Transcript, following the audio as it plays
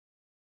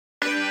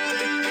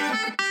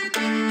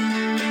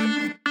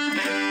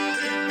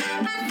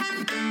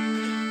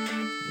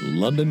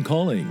London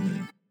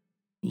Calling.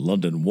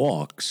 London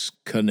Walks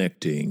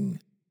Connecting.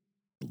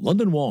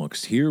 London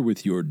Walks here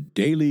with your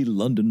daily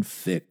London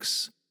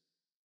fix.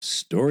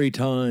 Story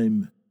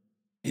time,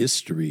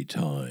 history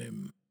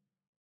time.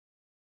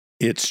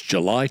 It's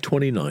July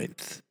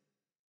 29th.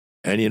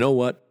 And you know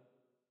what?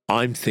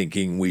 I'm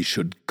thinking we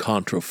should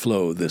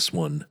contraflow this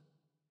one.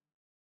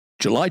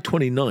 July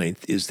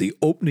 29th is the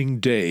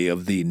opening day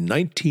of the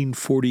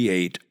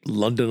 1948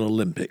 London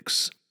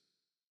Olympics.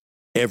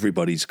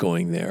 Everybody's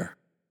going there.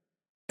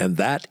 And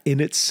that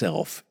in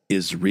itself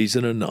is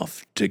reason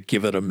enough to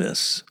give it a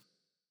miss.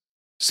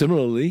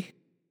 Similarly,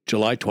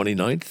 July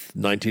 29th,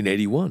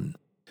 1981,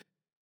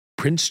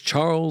 Prince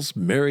Charles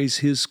marries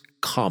his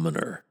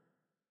commoner,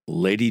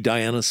 Lady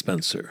Diana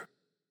Spencer.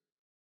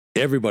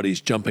 Everybody's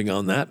jumping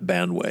on that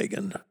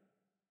bandwagon.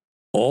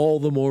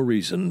 All the more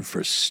reason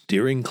for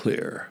steering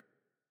clear.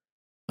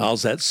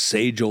 How's that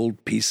sage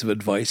old piece of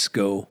advice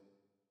go?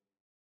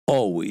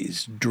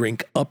 Always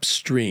drink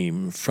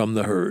upstream from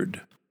the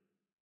herd.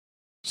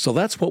 So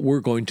that's what we're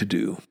going to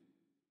do.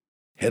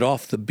 Head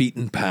off the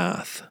beaten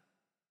path.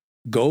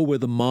 Go where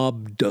the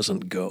mob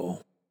doesn't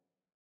go.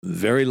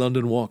 Very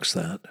London Walks,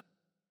 that.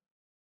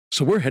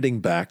 So we're heading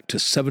back to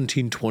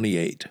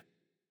 1728.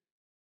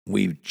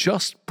 We've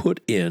just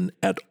put in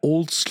at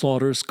Old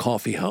Slaughter's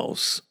Coffee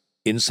House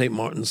in St.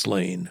 Martin's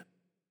Lane.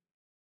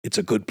 It's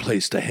a good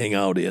place to hang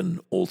out in,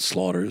 Old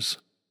Slaughter's.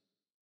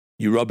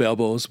 You rub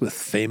elbows with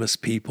famous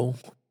people.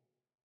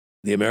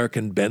 The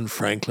American Ben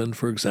Franklin,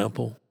 for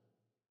example.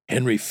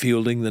 Henry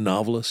Fielding, the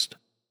novelist.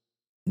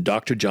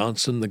 Dr.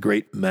 Johnson, the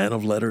great man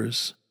of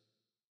letters.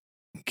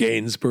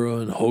 Gainsborough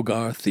and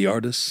Hogarth, the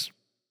artists.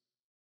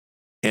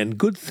 And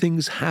good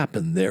things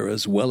happen there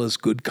as well as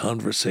good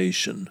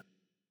conversation.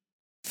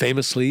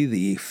 Famously,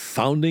 the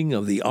founding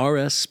of the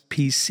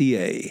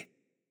RSPCA,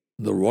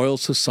 the Royal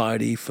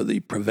Society for the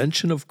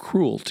Prevention of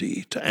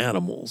Cruelty to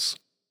Animals.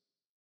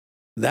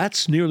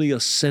 That's nearly a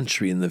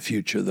century in the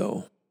future,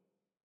 though.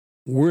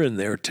 We're in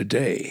there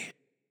today,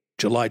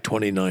 July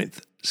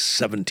 29th,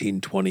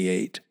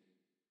 1728.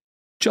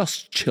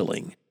 Just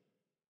chilling,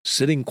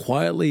 sitting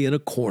quietly in a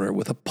corner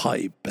with a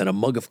pipe and a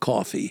mug of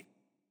coffee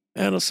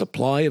and a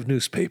supply of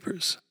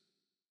newspapers.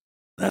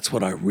 That's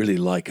what I really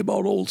like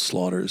about Old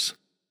Slaughter's.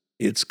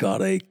 It's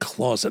got a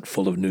closet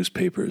full of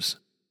newspapers,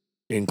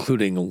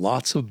 including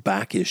lots of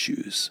back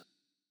issues.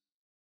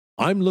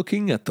 I'm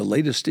looking at the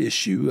latest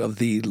issue of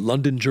the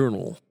London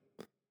Journal,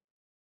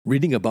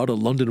 reading about a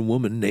London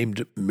woman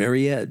named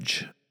Mary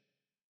Edge.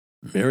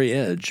 Mary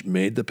Edge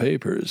made the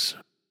papers.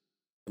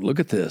 Look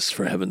at this,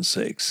 for heaven's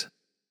sakes.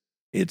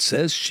 It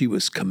says she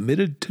was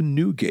committed to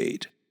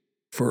Newgate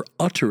for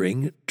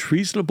uttering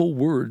treasonable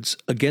words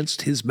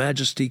against His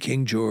Majesty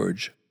King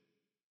George.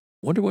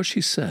 Wonder what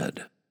she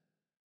said.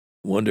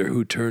 Wonder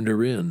who turned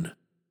her in.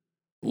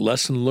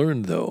 Lesson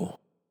learned, though.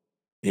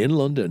 In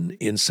London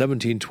in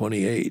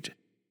 1728,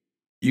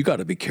 you got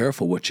to be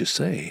careful what you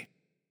say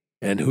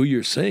and who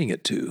you're saying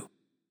it to,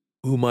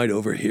 who might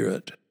overhear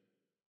it.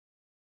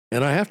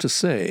 And I have to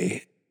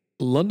say,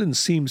 London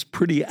seems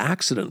pretty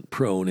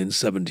accident-prone in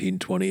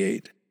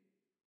 1728.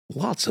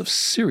 Lots of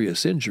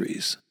serious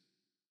injuries.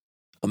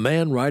 A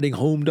man riding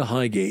home to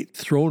Highgate,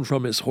 thrown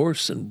from his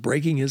horse and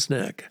breaking his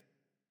neck.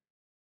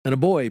 And a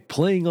boy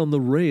playing on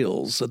the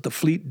rails at the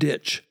Fleet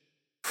Ditch,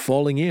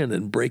 falling in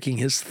and breaking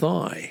his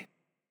thigh.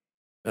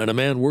 And a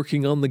man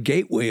working on the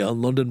gateway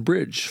on London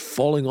Bridge,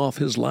 falling off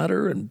his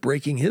ladder and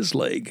breaking his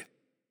leg.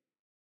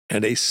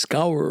 And a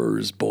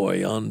scourer's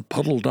boy on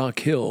Puddle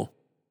Dock Hill,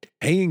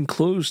 hanging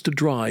clothes to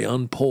dry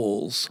on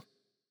poles.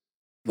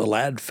 The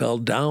lad fell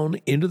down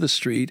into the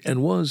street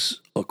and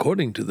was,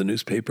 according to the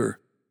newspaper,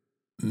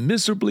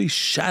 miserably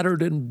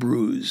shattered and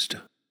bruised.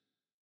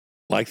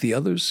 Like the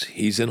others,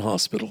 he's in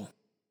hospital.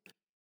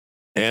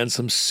 And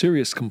some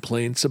serious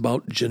complaints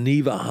about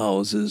Geneva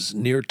houses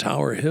near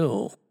Tower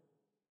Hill.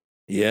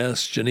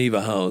 Yes,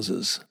 Geneva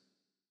houses.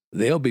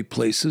 They'll be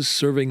places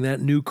serving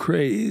that new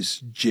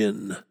craze,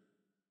 gin.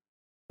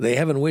 They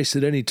haven't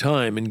wasted any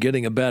time in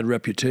getting a bad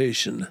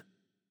reputation.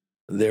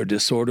 They're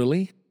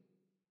disorderly.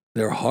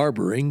 They're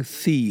harboring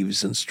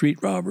thieves and street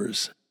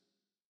robbers.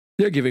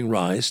 They're giving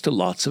rise to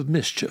lots of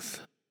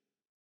mischief.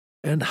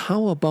 And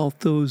how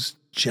about those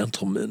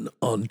gentlemen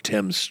on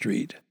Thames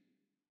Street?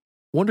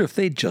 Wonder if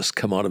they'd just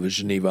come out of a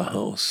Geneva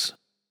house.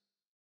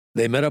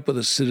 They met up with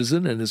a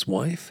citizen and his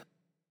wife.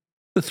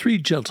 The three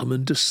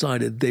gentlemen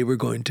decided they were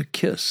going to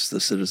kiss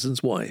the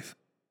citizen's wife.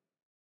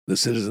 The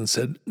citizen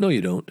said, "No,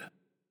 you don't."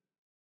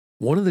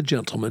 One of the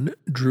gentlemen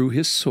drew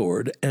his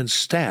sword and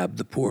stabbed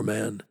the poor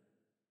man,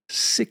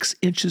 6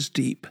 inches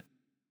deep,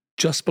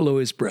 just below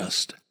his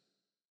breast.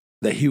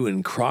 The hue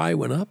and cry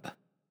went up.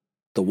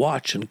 The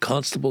watch and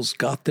constables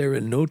got there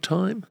in no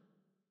time.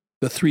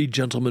 The three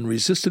gentlemen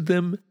resisted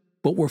them,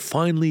 but were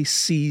finally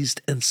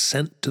seized and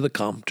sent to the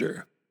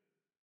Compter.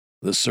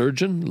 The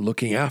surgeon,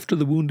 looking after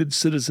the wounded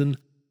citizen,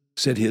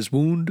 said his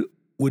wound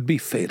would be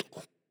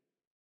fatal.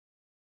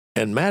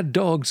 And mad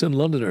dogs and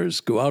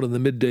Londoners go out in the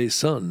midday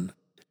sun.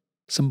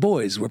 Some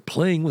boys were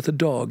playing with a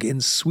dog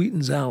in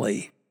Sweeten's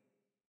Alley.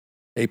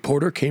 A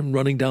porter came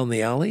running down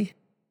the alley.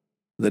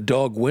 The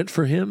dog went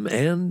for him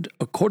and,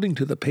 according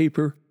to the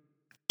paper,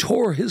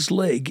 tore his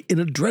leg in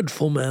a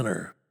dreadful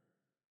manner.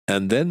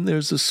 And then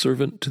there's a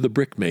servant to the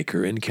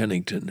brickmaker in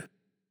Kennington.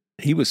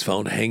 He was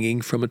found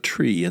hanging from a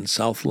tree in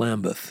South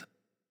Lambeth.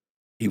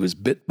 He was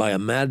bit by a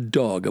mad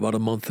dog about a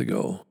month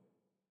ago,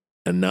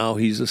 and now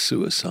he's a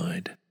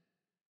suicide.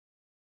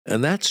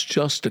 And that's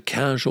just a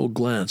casual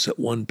glance at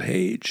one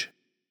page.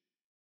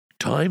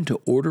 Time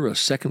to order a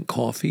second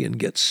coffee and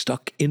get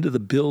stuck into the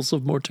bills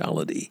of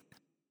mortality.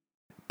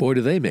 Boy,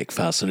 do they make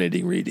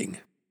fascinating reading,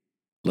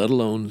 let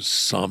alone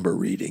somber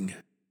reading.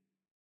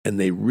 And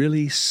they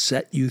really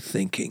set you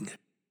thinking.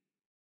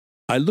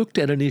 I looked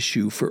at an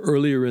issue for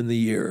earlier in the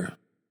year.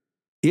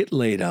 It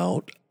laid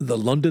out the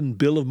London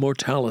Bill of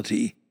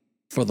Mortality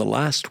for the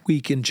last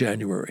week in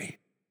January.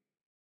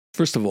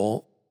 First of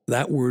all,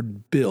 that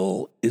word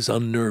bill is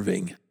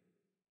unnerving.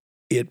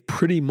 It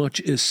pretty much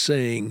is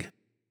saying,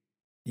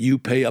 you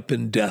pay up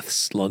in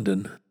deaths,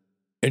 London,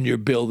 and your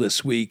bill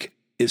this week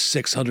is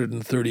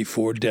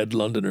 634 dead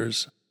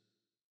Londoners.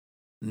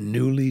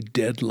 Newly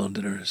dead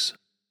Londoners.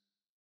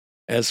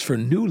 As for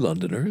new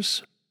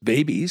Londoners,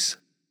 babies,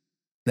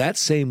 that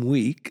same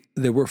week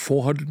there were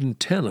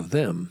 410 of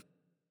them.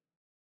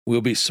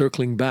 We'll be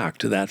circling back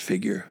to that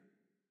figure.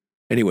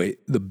 Anyway,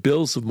 the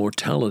bills of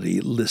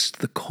mortality list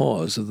the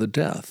cause of the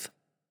death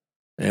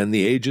and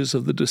the ages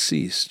of the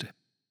deceased.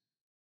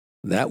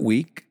 That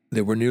week,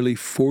 there were nearly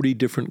 40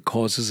 different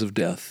causes of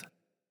death.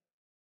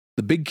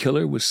 The big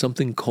killer was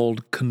something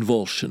called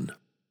convulsion.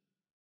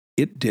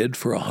 It did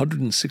for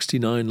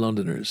 169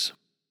 Londoners.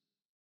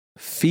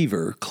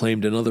 Fever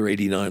claimed another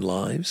 89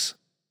 lives.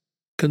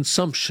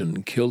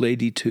 Consumption killed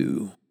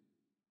 82.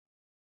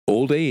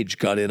 Old age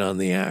got in on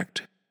the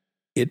act.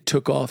 It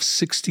took off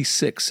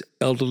 66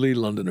 elderly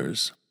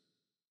Londoners.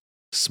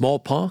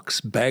 Smallpox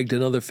bagged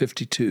another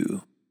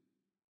 52.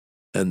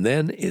 And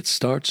then it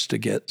starts to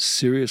get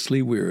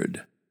seriously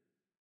weird.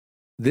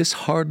 This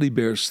hardly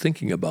bears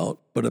thinking about,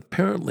 but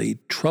apparently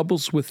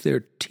troubles with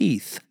their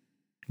teeth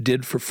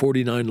did for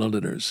 49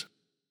 Londoners.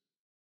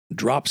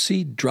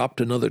 Dropsy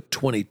dropped another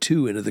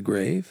 22 into the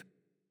grave.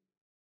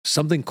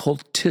 Something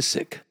called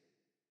Tissic.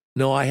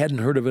 No, I hadn't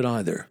heard of it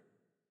either.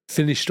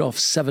 Finished off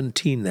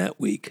 17 that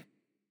week.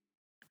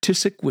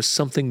 Tissic was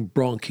something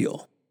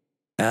bronchial.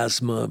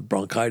 Asthma,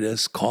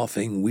 bronchitis,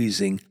 coughing,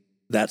 wheezing,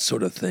 that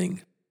sort of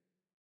thing.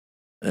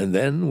 And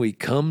then we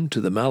come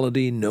to the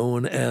malady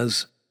known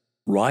as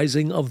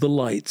Rising of the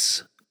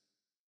Lights.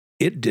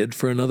 It did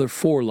for another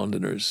 4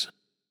 Londoners.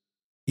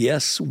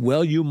 Yes,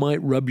 well, you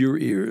might rub your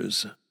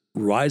ears.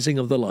 Rising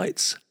of the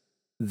Lights.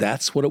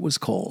 That's what it was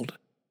called.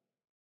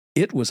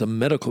 It was a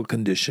medical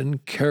condition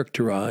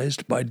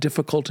characterized by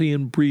difficulty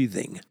in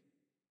breathing,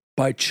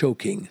 by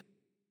choking.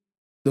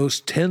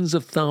 Those tens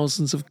of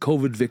thousands of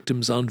COVID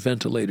victims on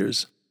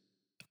ventilators,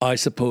 I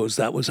suppose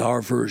that was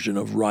our version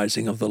of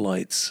Rising of the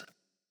Lights.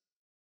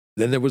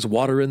 Then there was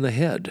water in the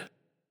head.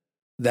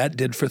 That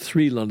did for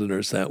 3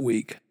 Londoners that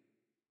week.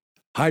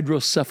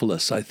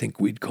 Hydrocephalus, I think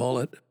we'd call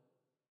it.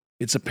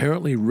 It's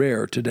apparently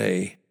rare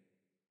today.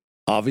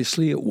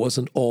 Obviously, it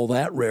wasn't all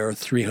that rare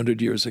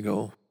 300 years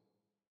ago.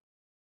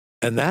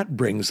 And that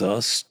brings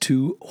us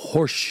to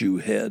horseshoe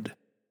head.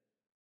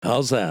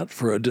 How's that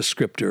for a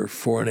descriptor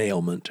for an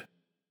ailment?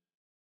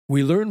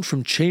 We learn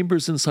from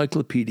Chambers'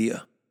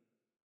 Encyclopedia,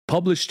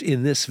 published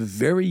in this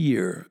very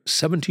year,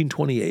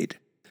 1728,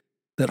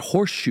 that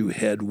horseshoe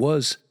head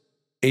was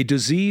a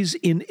disease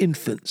in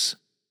infants,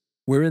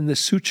 wherein the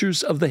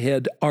sutures of the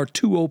head are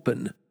too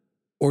open,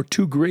 or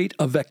too great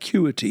a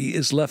vacuity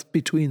is left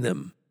between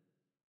them.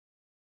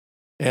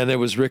 And there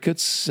was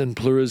rickets and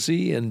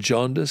pleurisy and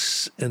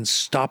jaundice and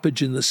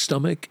stoppage in the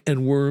stomach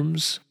and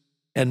worms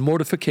and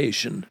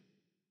mortification,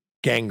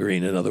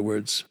 gangrene in other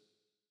words,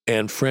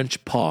 and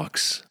French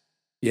pox,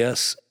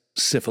 yes,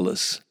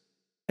 syphilis,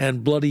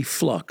 and bloody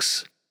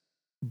flux,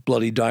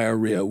 bloody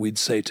diarrhea we'd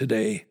say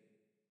today,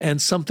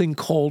 and something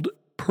called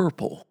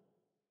purple.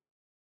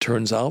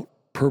 Turns out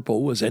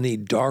purple was any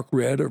dark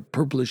red or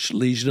purplish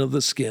lesion of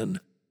the skin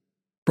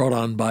brought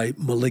on by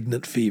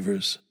malignant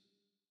fevers.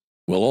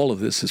 Well, all of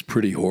this is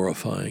pretty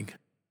horrifying.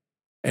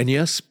 And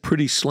yes,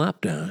 pretty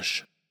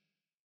slapdash.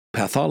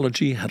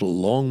 Pathology had a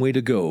long way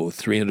to go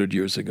 300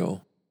 years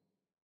ago.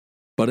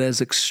 But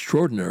as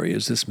extraordinary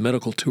as this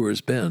medical tour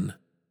has been,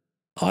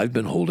 I've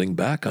been holding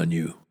back on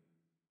you.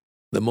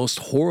 The most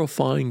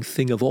horrifying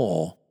thing of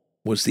all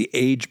was the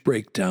age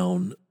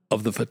breakdown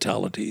of the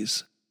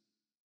fatalities.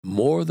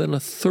 More than a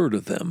third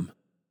of them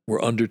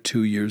were under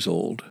 2 years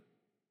old.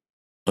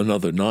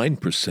 Another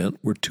 9%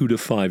 were 2 to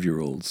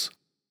 5-year-olds.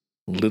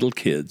 Little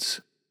kids,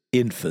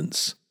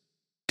 infants,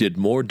 did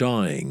more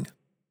dying,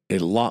 a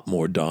lot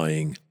more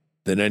dying,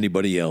 than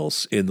anybody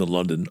else in the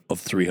London of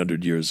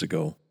 300 years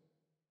ago.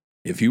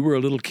 If you were a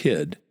little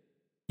kid,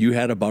 you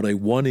had about a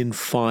 1 in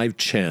 5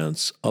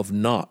 chance of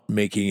not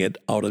making it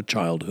out of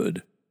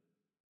childhood.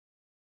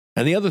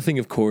 And the other thing,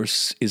 of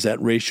course, is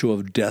that ratio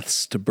of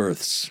deaths to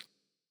births.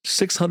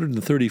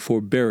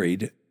 634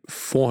 buried,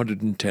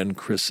 410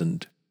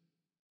 christened.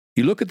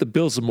 You look at the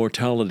bills of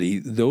mortality,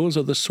 those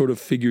are the sort of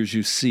figures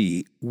you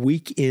see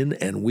week in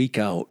and week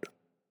out.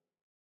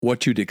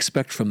 What you'd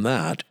expect from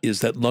that is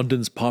that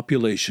London's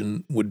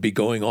population would be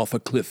going off a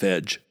cliff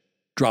edge,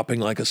 dropping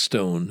like a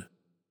stone.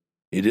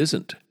 It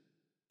isn't.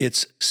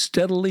 It's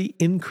steadily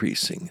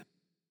increasing.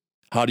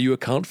 How do you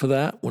account for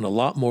that when a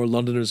lot more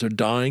Londoners are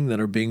dying than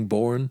are being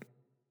born?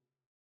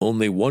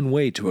 Only one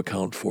way to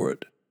account for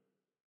it: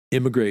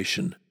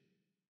 immigration.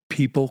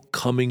 People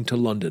coming to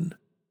London.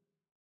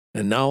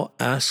 And now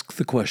ask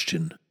the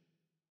question,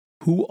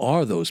 who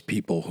are those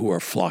people who are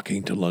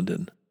flocking to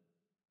London?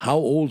 How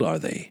old are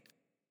they?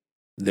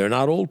 They're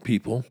not old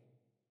people.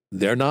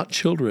 They're not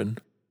children.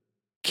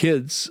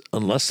 Kids,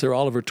 unless they're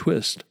Oliver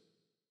Twist,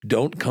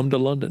 don't come to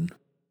London.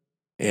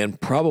 And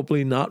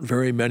probably not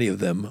very many of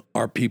them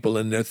are people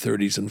in their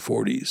 30s and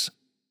 40s,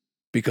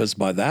 because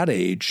by that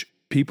age,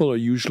 people are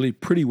usually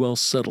pretty well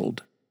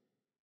settled.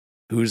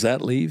 Who's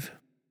that leave?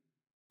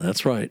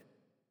 That's right.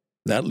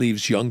 That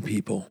leaves young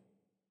people,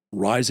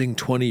 rising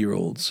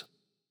 20-year-olds,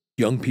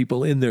 young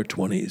people in their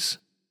 20s.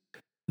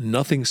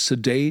 Nothing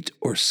sedate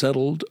or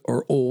settled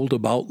or old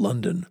about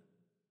London.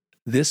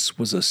 This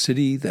was a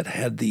city that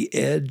had the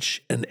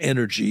edge and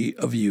energy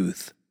of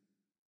youth,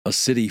 a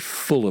city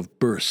full of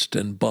burst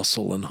and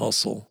bustle and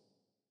hustle,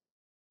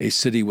 a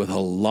city with a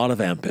lot of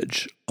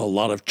ampage, a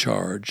lot of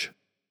charge,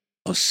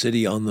 a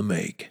city on the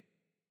make.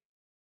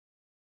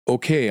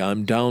 Okay,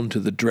 I'm down to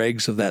the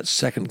dregs of that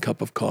second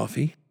cup of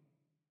coffee.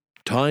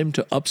 Time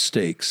to up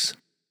stakes.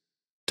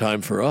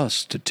 Time for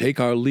us to take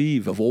our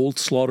leave of Old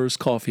Slaughter's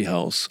Coffee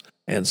House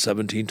and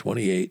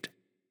 1728.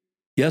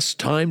 Yes,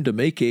 time to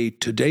make a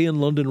Today in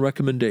London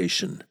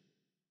recommendation.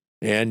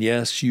 And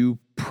yes, you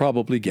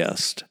probably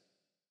guessed.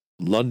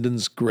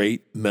 London's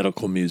great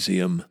medical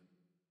museum,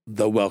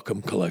 the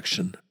Wellcome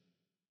Collection.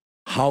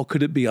 How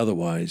could it be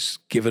otherwise,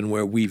 given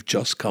where we've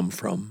just come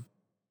from?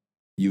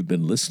 You've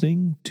been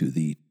listening to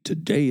the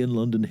Today in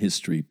London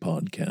History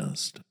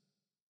podcast,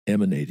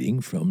 emanating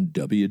from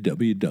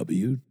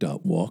www.walks.com,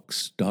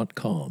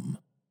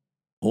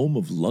 home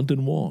of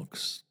London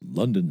Walks,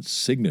 London's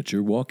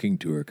signature walking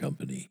tour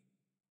company.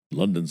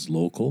 London's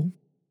local,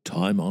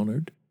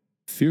 time-honored,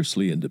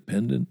 fiercely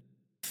independent,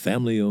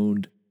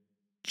 family-owned,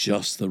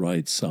 just the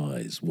right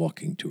size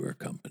walking tour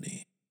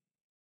company.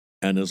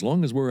 And as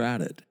long as we're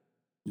at it,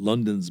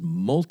 London's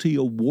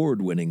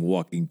multi-award-winning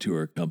walking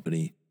tour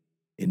company,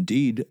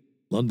 indeed,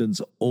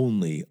 London's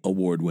only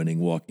award-winning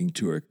walking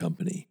tour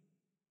company.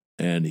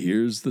 And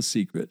here's the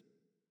secret.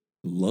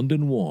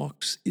 London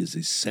Walks is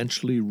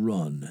essentially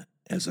run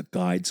as a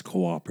guides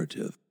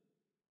cooperative.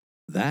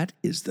 That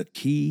is the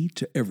key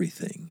to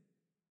everything.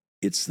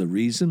 It's the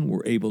reason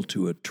we're able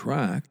to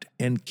attract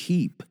and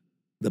keep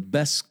the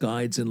best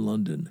guides in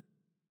London.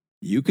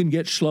 You can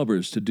get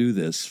schlubbers to do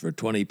this for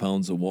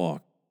 £20 a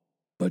walk,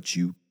 but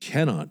you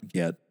cannot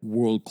get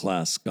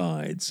world-class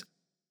guides,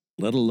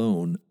 let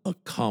alone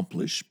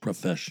accomplished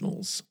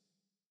professionals.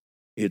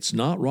 It's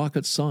not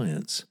rocket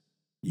science.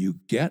 You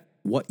get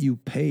what you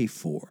pay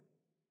for.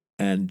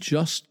 And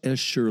just as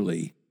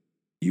surely,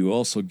 you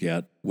also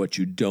get what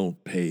you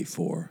don't pay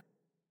for.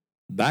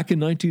 Back in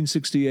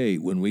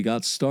 1968, when we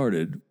got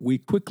started, we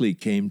quickly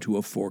came to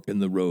a fork in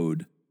the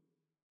road.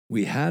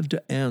 We had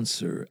to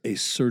answer a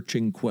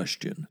searching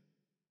question.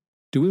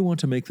 Do we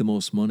want to make the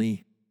most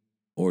money,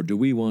 or do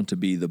we want to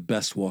be the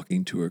best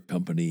walking tour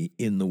company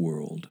in the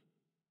world?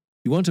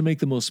 You want to make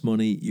the most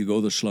money, you go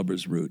the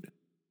schlubbers route.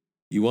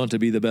 You want to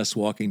be the best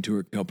walking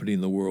tour company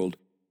in the world,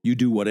 you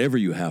do whatever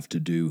you have to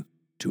do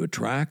to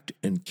attract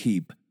and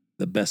keep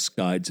the best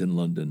guides in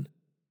London.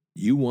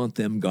 You want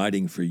them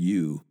guiding for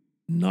you,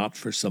 not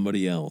for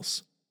somebody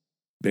else.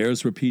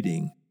 Bears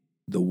repeating,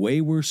 the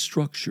way we're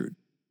structured,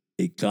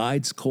 a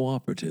guides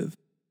cooperative,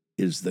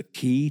 is the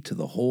key to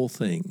the whole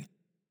thing.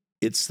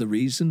 It's the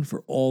reason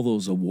for all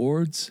those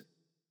awards.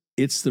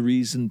 It's the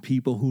reason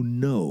people who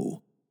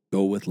know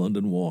go with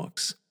London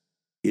Walks.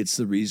 It's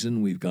the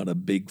reason we've got a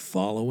big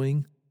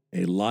following,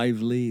 a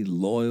lively,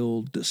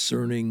 loyal,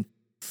 discerning,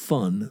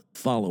 fun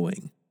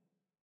following.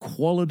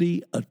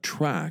 Quality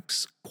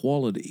attracts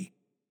quality.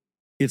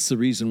 It's the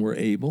reason we're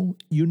able,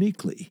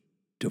 uniquely,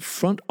 to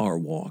front our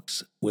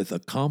walks with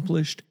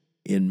accomplished,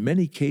 in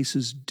many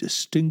cases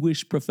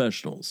distinguished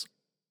professionals,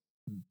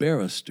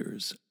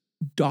 barristers,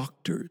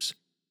 doctors,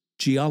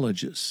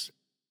 geologists,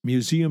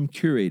 museum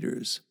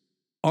curators,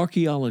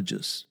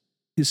 archaeologists,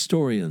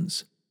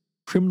 historians,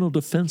 criminal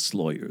defense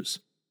lawyers,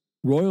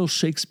 Royal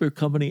Shakespeare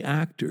Company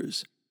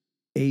actors,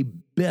 a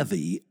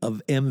bevy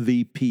of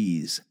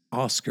MVPs,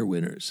 Oscar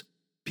winners,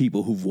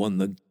 people who've won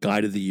the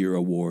Guide of the Year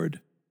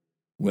award.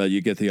 Well,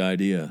 you get the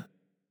idea.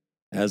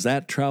 As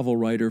that travel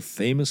writer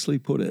famously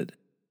put it,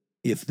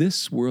 if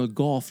this were a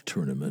golf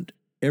tournament,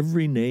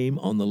 every name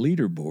on the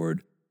leaderboard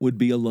would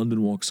be a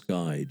London Walks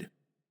guide.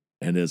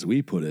 And as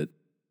we put it,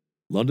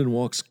 London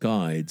Walks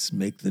guides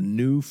make the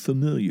new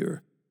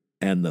familiar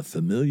and the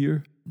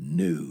familiar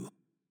new.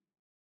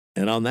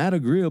 And on that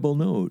agreeable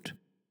note,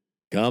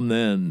 come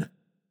then,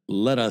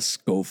 let us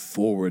go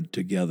forward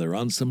together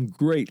on some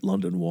great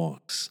London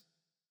walks.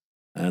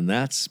 And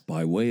that's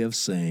by way of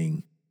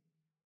saying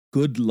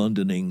good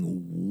Londoning,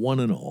 one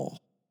and all.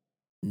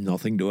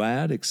 Nothing to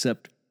add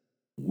except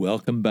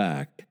welcome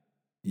back.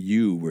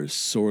 You were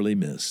sorely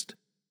missed.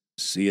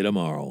 See you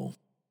tomorrow.